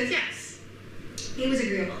she says, yes. It was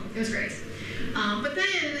agreeable. It was great. But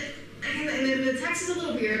then, and the text is a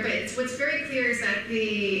little weird, but what's very clear is that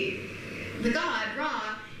the god,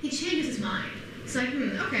 Ra, he changes his mind. It's like,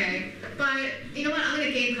 okay, but you know what? I'm going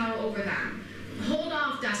to gain power over them. Hold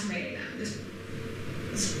off decimating them.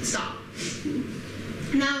 Just stop.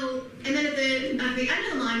 Now, and then at the end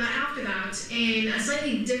of the line, but after that, in a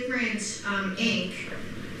slightly different ink,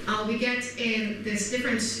 we get in this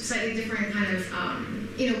slightly different kind of,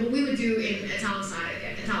 what we would do in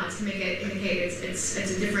italics to make it indicate it's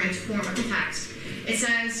a different form of the text. It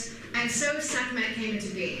says, and so Sekhmet came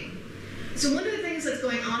into being. So one of the things that's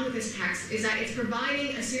going on with this text is that it's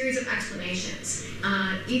providing a series of explanations,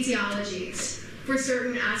 etiologies, for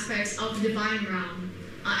certain aspects of the divine realm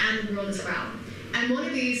and the world as well. And one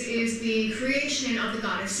of these is the creation of the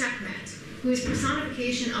goddess Sekhmet, who is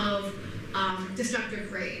personification of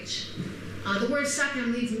destructive rage. The word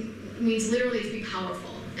Sekhem means literally to be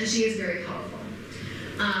powerful, and she is very powerful.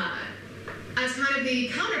 As kind of the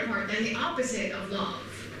counterpart, then the opposite of love,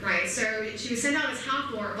 right? So she was sent out as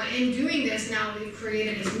Hathor, but in doing this, now we've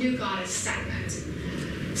created this new goddess, Sekhmet.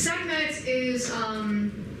 Sekhmet is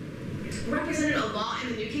represented a lot in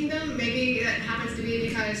the New Kingdom. Maybe that happens to be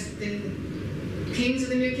because the kings of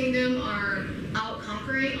the New Kingdom are out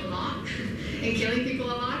conquering a lot and killing people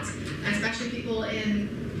a lot, especially people in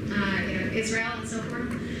Israel and so forth.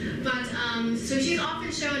 But so she's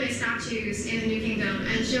often shown as statues in the New Kingdom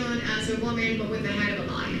and shown as a woman, but with the head of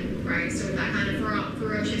a lion, right? So with that kind of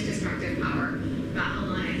ferocious, destructive power that a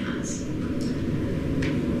lion has.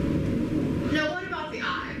 Now, what about the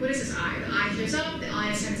eye? What is this eye? The eye shows up, the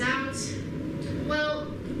eye sends out. Well,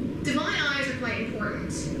 divine eyes are quite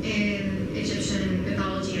important in Egyptian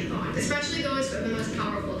mythology and thought, especially those of the most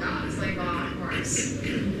powerful gods like Ra and Horus.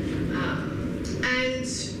 And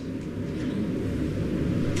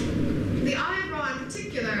the eye of Ra in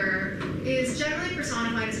particular is generally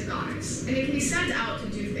personified as a goddess, and it can be sent out to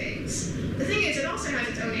do things. The thing is, it also has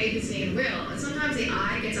its own agency and will, and sometimes the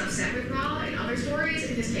eye gets upset with Ra in other stories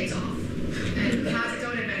and just takes off and has its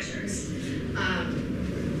own adventures.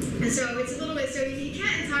 And so it's a little bit, so he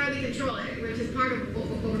can't entirely control it, which is part of what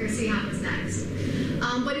we're going to see happens next.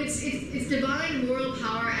 But it's divine moral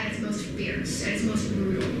power at its most fierce, at its most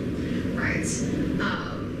brutal, right?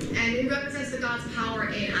 And it represents the god's power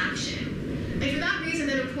in action. And for that reason,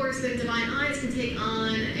 then of course, the divine eyes can take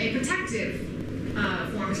on a protective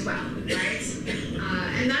form as well, right?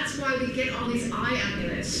 And that's why we get all these eye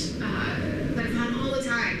amulets that are found all the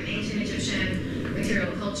time in ancient Egyptian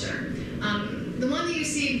material culture. The one that you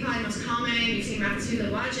see probably most common, you see the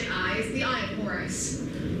Wajid eye, is the eye of Horus.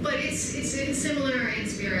 But it's similar in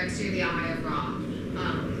spirit to the eye of Ra.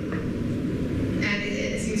 And it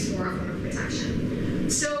is used for a form of protection.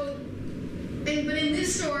 So, but in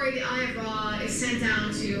this story, the eye of Ra is sent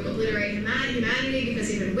down to obliterate humanity because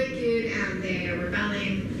they've been wicked and they are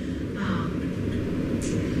rebelling.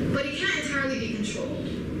 But it can't entirely be controlled.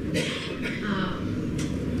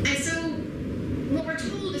 And so, what we're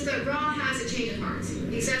told is that Ra has a change of heart.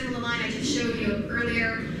 He says on the line I just showed you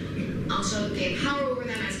earlier, also gain power over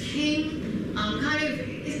them as king.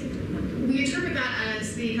 We interpret that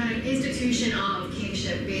as the kind of institution of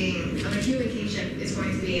kingship of a human kingship is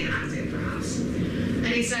going to be enacted, perhaps. And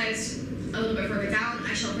he says a little bit further down,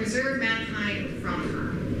 I shall preserve mankind from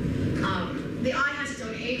her. The eye has its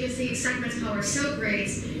own agency. Sekhmet's power is so great,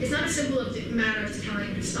 it's not a simple matter of just telling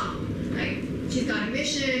her to stop. Like, she's got a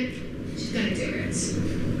mission, she's going to do it.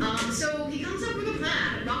 So he comes up with a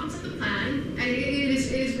plan. Ra comes up with a plan, and it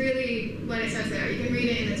is really what it says there. You can read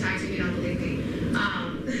it in the text if you don't believe me,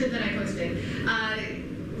 that I posted.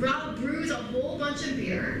 Ra brews a whole bunch of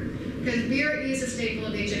beer, because beer is a staple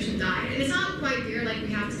of the Egyptian diet. And it's not quite beer like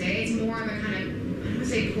we have today. It's more of a kind of, I don't want to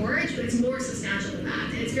say porridge, but it's more substantial than that.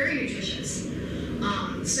 And it's very nutritious.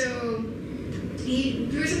 So he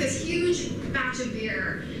brews up this huge batch of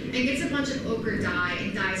beer and gets a bunch of ochre dye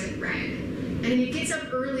and dyes it red. And he gets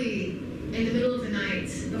up early in the middle of the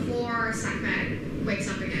night before Sekhmet wakes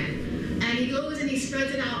up again. And he goes and he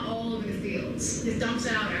spreads it out all over the fields. He dumps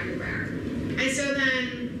it out everywhere. And so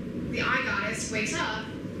then the eye goddess wakes up.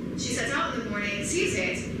 She sets out in the morning and sees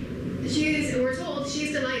it. We're told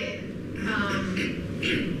she's delighted.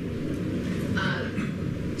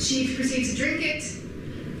 She proceeds to drink it.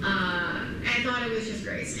 And thought it was just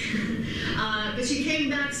great. But she came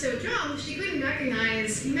back so drunk, she couldn't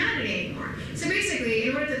recognize humanity anymore. So basically,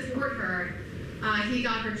 in order to thwart her, he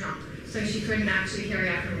got her drunk, so she couldn't actually carry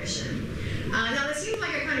out her mission. Now, this seems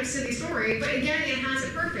like a kind of silly story, but again, it has a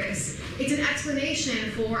purpose. It's an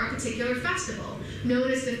explanation for a particular festival, known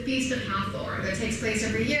as the Feast of Hathor, that takes place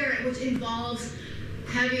every year, which involves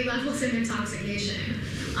heavy levels of intoxication.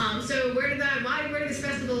 So where did this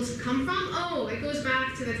festival come from? Oh, it goes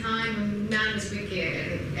back to the time when man was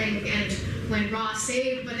wicked and when Ra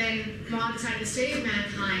saved, but then Ra decided to save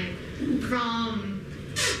mankind from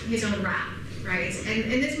his own wrath, right?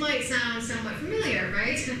 And this might sound somewhat familiar,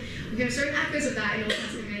 right? We have certain echoes of that in Old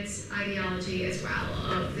Testament ideology as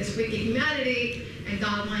well, of this wicked humanity and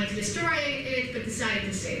God wanting to destroy it, but decided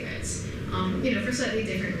to save it, for slightly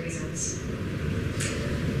different reasons.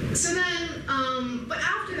 So then, but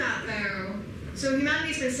after that though, so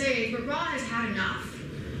humanity's been saved, but Ra has had enough.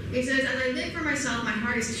 He says, as I live for myself, my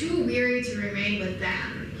heart is too weary to remain with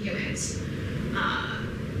them, humans.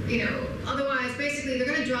 Otherwise, basically, they're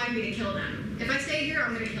going to drive me to kill them. If I stay here,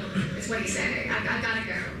 I'm going to kill them, is what he's saying. I've got to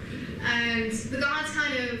go. And the gods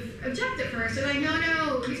kind of object at first. They're like,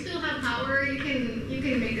 no, you still have power. You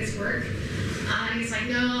can make this work. And he's like,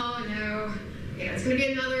 no. It's going to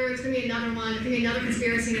be another one. It's going to be another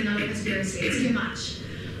conspiracy and another conspiracy. It's too much.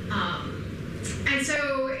 And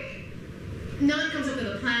so Nun comes up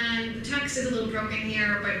with a plan. The text is a little broken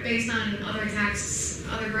here, but based on other texts,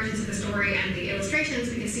 other versions of the story, and the illustrations,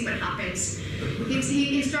 we can see what happens.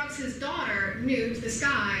 He instructs his daughter, Nut, the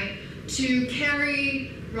sky, to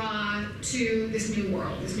carry Ra to this new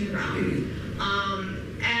world, this new realm.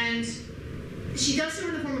 And she does so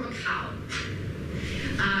in the form of a cow.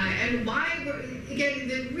 And why, again,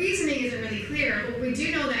 the reasoning isn't really clear, but we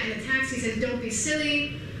do know that in the text he says, don't be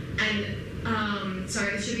silly, and,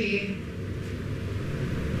 sorry, this should be,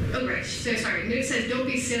 oh right, so sorry, Nut says, don't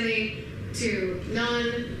be silly to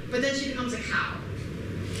Nun, but then she becomes a cow.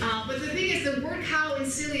 But the thing is, the word cow and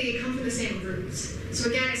silly come from the same roots. So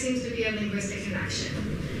again, it seems to be a linguistic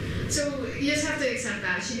connection. So you just have to accept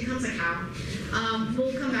that. She becomes a cow.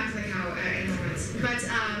 We'll come back to the cow in a moment. But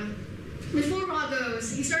before Ra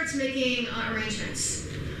goes, he starts making arrangements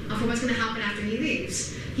for what's going to happen after he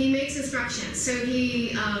leaves. He makes instructions. So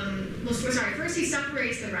he, first he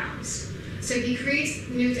separates the realms. So he creates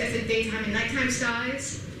Nut as the daytime and nighttime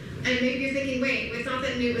skies. And maybe you're thinking, wait, we thought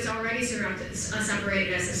that Nut was already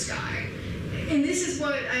separated as the sky. And this is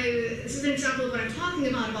an example of what I'm talking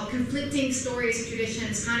about conflicting stories and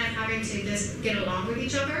traditions kind of having to just get along with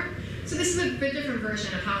each other. So this is a bit different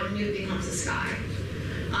version of how Nut becomes the sky.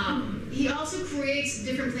 He also creates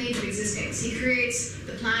different planes of existence. He creates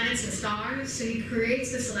the planets and stars, so he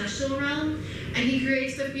creates the celestial realm, and he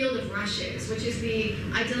creates the field of rushes, which is the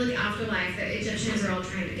idyllic afterlife that Egyptians are all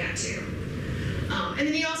trying to get to. And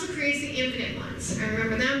then he also creates the infinite ones. And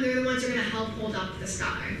remember them, they're the ones who are going to help hold up the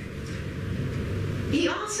sky. He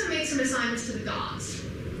also makes some assignments to the gods.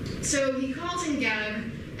 So he calls in Geb,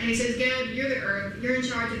 and he says, Geb, you're the earth, you're in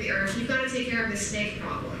charge of the earth, you've got to take care of the snake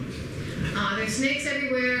problem. There's snakes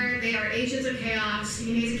everywhere, they are agents of chaos,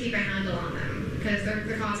 he needs to keep a handle on them, because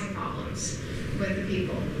they're causing problems with the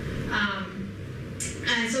people.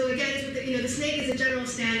 And so again, the snake is a general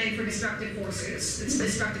stand-in for destructive forces. It's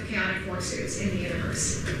destructive, chaotic forces in the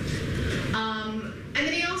universe. And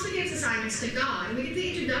then he also gives assignments to God. And we get the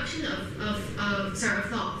introduction of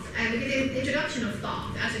Thoth, and we get the introduction of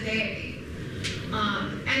Thoth as a deity.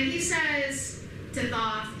 And he says to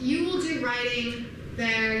Thoth, you will do writing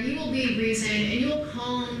there, you will be reason, and you will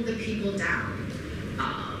calm the people down.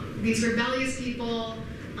 These rebellious people,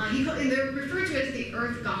 they're referred to as the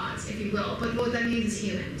earth gods, if you will, but what that means is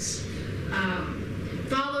humans.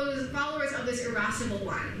 Followers of this irascible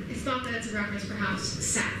one. It's thought that it's a reference perhaps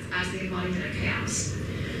Seth as the embodiment of chaos.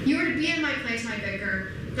 You are to be in my place, my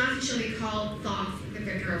vicar. Thus shall be called Thoth, the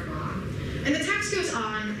vicar of Ra. And the text goes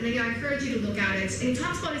on, and again, I encourage you to look at it, and he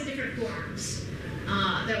talks about his different forms.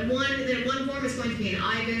 That one form is going to be an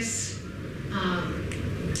ibis,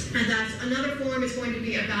 and that another form is going to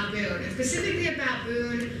be a baboon, and specifically a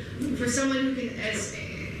baboon for someone who can, as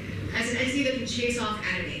an entity that can chase off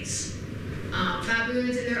enemies.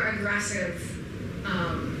 Baboons and their aggressive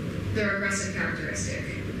characteristic.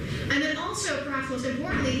 And then also, perhaps most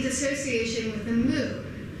importantly, his association with the moon.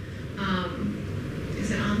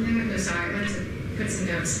 Is it on there? No, sorry, I wanted to put some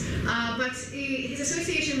notes. But his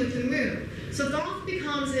association with the moon. So Thoth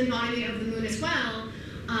becomes an embodiment of the moon as well.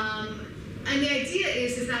 And the idea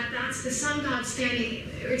is that that's the sun god standing,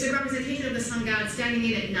 it's a representation of the sun god standing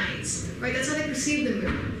in at night, right? That's how they perceive the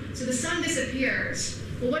moon. So the sun disappears.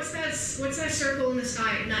 Well, what's that circle in the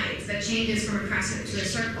sky at night that changes from a crescent to a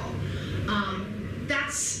circle?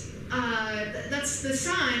 That's the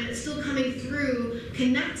sun still coming through,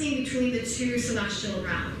 connecting between the two celestial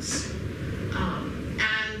realms.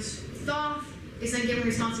 And Thoth is then given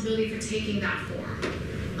responsibility for taking that form.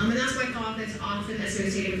 And that's why Thoth is often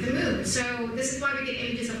associated with the moon. So this is why we get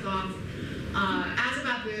images of Thoth as a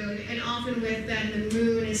baboon, and often with then the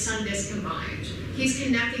moon and sun disk combined. He's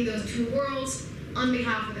connecting those two worlds on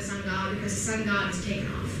behalf of the sun god, because the sun god is taken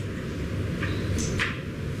off.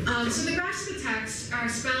 So the rest of the text are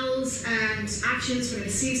spells and actions for the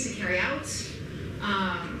deceased to carry out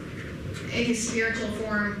in his spiritual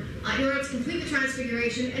form in order to complete the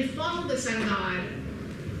transfiguration and follow the sun god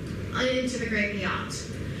into the great beyond.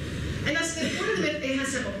 And that's one of the myths. It has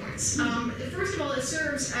several points. First of all, it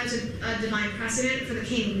serves as a divine precedent for the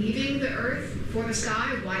king leaving the earth for the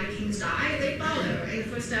sky. Why do kings die? They follow in the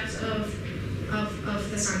footsteps of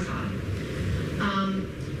the sun god.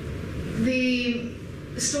 The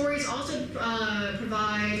stories also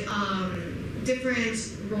provide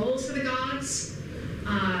different roles for the gods,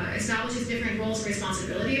 establishes different roles and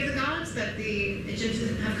responsibility of the gods that the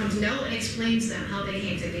Egyptians have come to know, and explains them, how they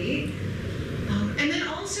came to be. And then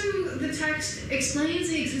also the text explains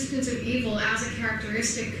the existence of evil as a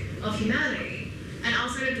characteristic of humanity and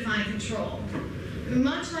outside of divine control.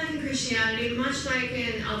 Much like in Christianity, much like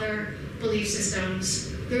in other belief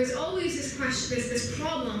systems, there's always this question, this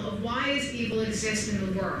problem of why does evil exist in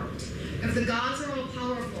the world? If the gods are all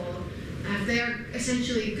powerful, if they are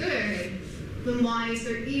essentially good, then why is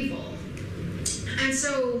there evil? And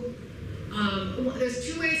so there's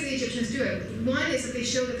two ways the Egyptians do it. One is that they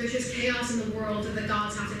show that there's just chaos in the world that the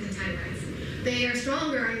gods have to contend with. They are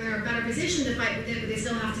stronger and they're in a better position to fight with it, but they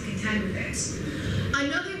still have to contend with it.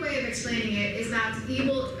 Another way of explaining it is that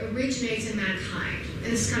evil originates in mankind,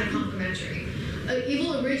 and this is kind of complementary.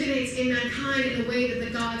 Evil originates in mankind in a way that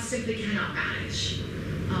the gods simply cannot manage,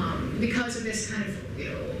 because of this kind of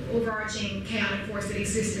overarching chaotic force that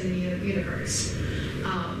exists in the universe.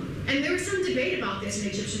 And there was some debate about this in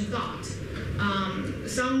Egyptian thought.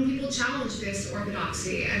 Some people challenged this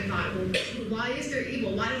orthodoxy and thought, well, why is there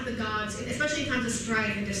evil? Why don't the gods, especially in times of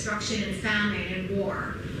strife and destruction and famine and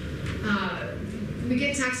war, we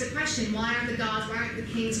get to ask the question, why aren't the gods, why aren't the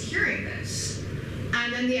kings curing this?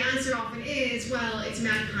 And then the answer often is, well, it's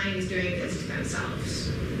mankind who's doing this to themselves.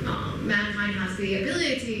 Mankind has the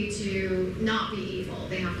ability to not be evil.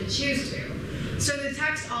 They have to choose to. So the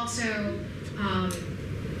text also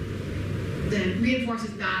then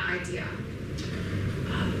reinforces that idea.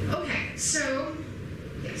 Okay, so,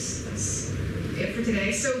 yes, that's it for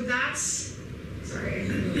today. So that's, sorry, I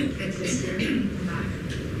can get this here. Come back.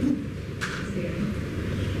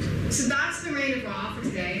 So that's the reign of Ra for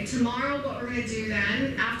today. Tomorrow, what we're going to do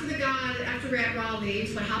then, after Ra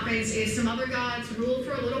leaves, what happens is some other gods rule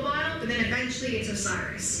for a little while, but then eventually it's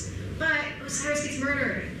Osiris. But Osiris gets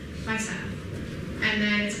murdered by Seth, and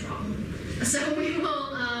then it's a problem. So we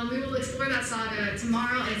will explore that saga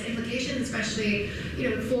tomorrow and its implications, especially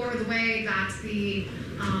for the way that the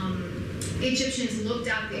Egyptians looked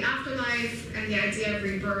at the afterlife and the idea of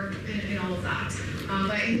rebirth and all of that.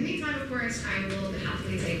 But in the meantime, of course, I will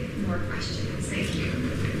happily take more questions. Thank you.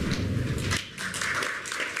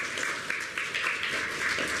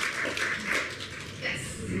 Yes?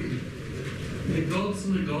 The gods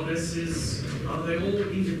and the goddesses, are they all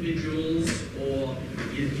individuals, or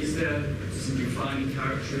is there some defining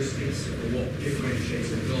characteristics or what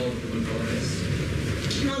differentiates a god from a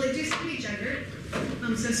goddess? Well, they do seem to be gendered.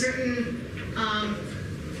 So certain,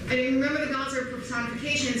 and remember the gods are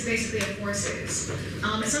personifications basically of forces.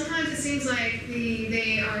 Sometimes it seems like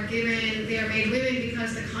they are made women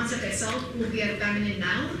because the concept itself will be a feminine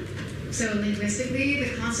noun. So linguistically,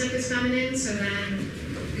 the concept is feminine, so then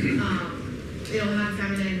it'll have a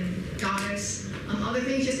feminine goddess. Other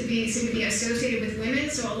things just seem to be associated with women,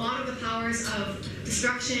 so a lot of the powers of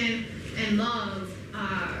destruction and love,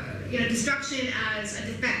 destruction as a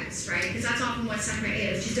defense, right? Because that's often what Sekhmet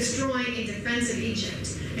is. She's destroying in defense of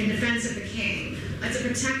Egypt, in defense of the king. It's a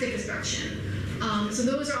protective destruction. So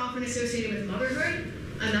those are often associated with motherhood,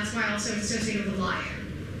 and that's why also it's associated with the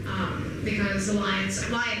lion. Because the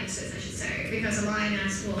lionesses, I should say, because a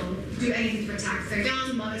lioness will do anything to protect their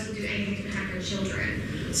young, mothers will do anything to protect their children.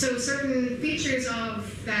 So certain features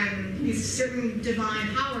of them, these certain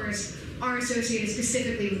divine powers, are associated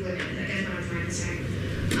specifically with women, I guess what I'm trying to say.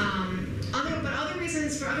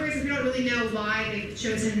 For other reasons, we don't really know why they've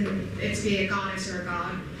chosen it to be a goddess or a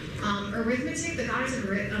god. Arithmetic, the goddess of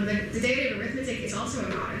the deity of arithmetic is also a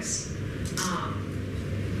goddess.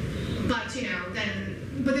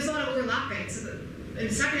 But there's a lot of overlapping. So the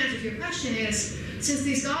second answer to your question is, since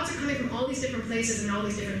these gods are coming from all these different places and all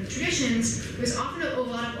these different traditions, there's often a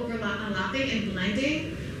lot of overlapping and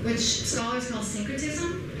blending, which scholars call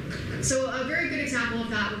syncretism. So a very good example of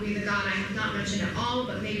that would be the god I have not mentioned at all,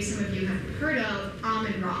 but maybe some of you have heard of,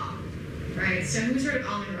 Amun-Ra, right? So who's heard of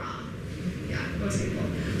Amun-Ra? Yeah, most people.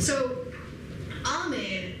 So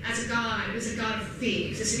Amun, as a god, was a god of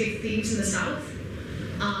Thebes, the city of Thebes in the south.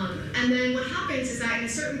 And then what happens is that in a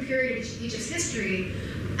certain period of Egypt's history,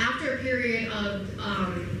 after a period of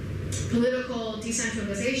political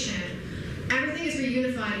decentralization, everything is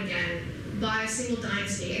reunified again by a single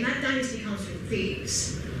dynasty, and that dynasty comes from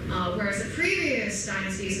Thebes. Whereas the previous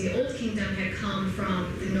dynasties in the Old Kingdom had come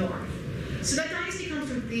from the north. So that dynasty comes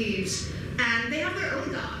from Thebes, and they have their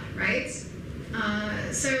own god, right?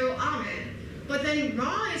 So Amun. But then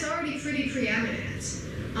Ra is already pretty preeminent.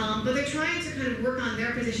 But they're trying to kind of work on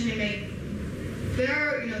their position and make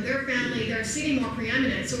their family, their city more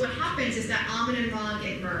preeminent. So what happens is that Amun and Ra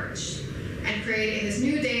get merged and created this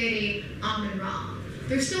new deity, Amun-Ra.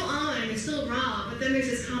 There's still Amun and there's still Ra, but then there's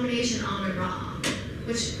this combination Amun-Ra,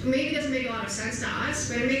 which maybe doesn't make a lot of sense to us,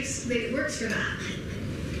 but it works for them,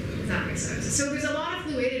 if that makes sense. So there's a lot of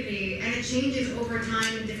fluidity, and it changes over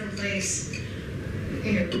time in different places,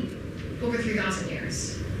 over 3,000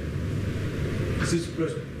 years. This is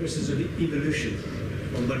process of evolution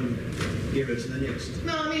from one era to the next.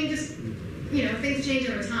 No, I mean, just you know, things change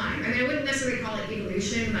over time. I mean, I wouldn't necessarily call it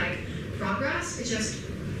evolution, like progress. It's just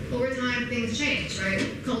over time things change, right?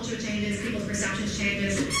 Culture changes, people's perceptions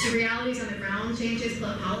changes, the realities on the ground changes,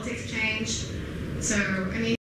 politics change. So, I mean,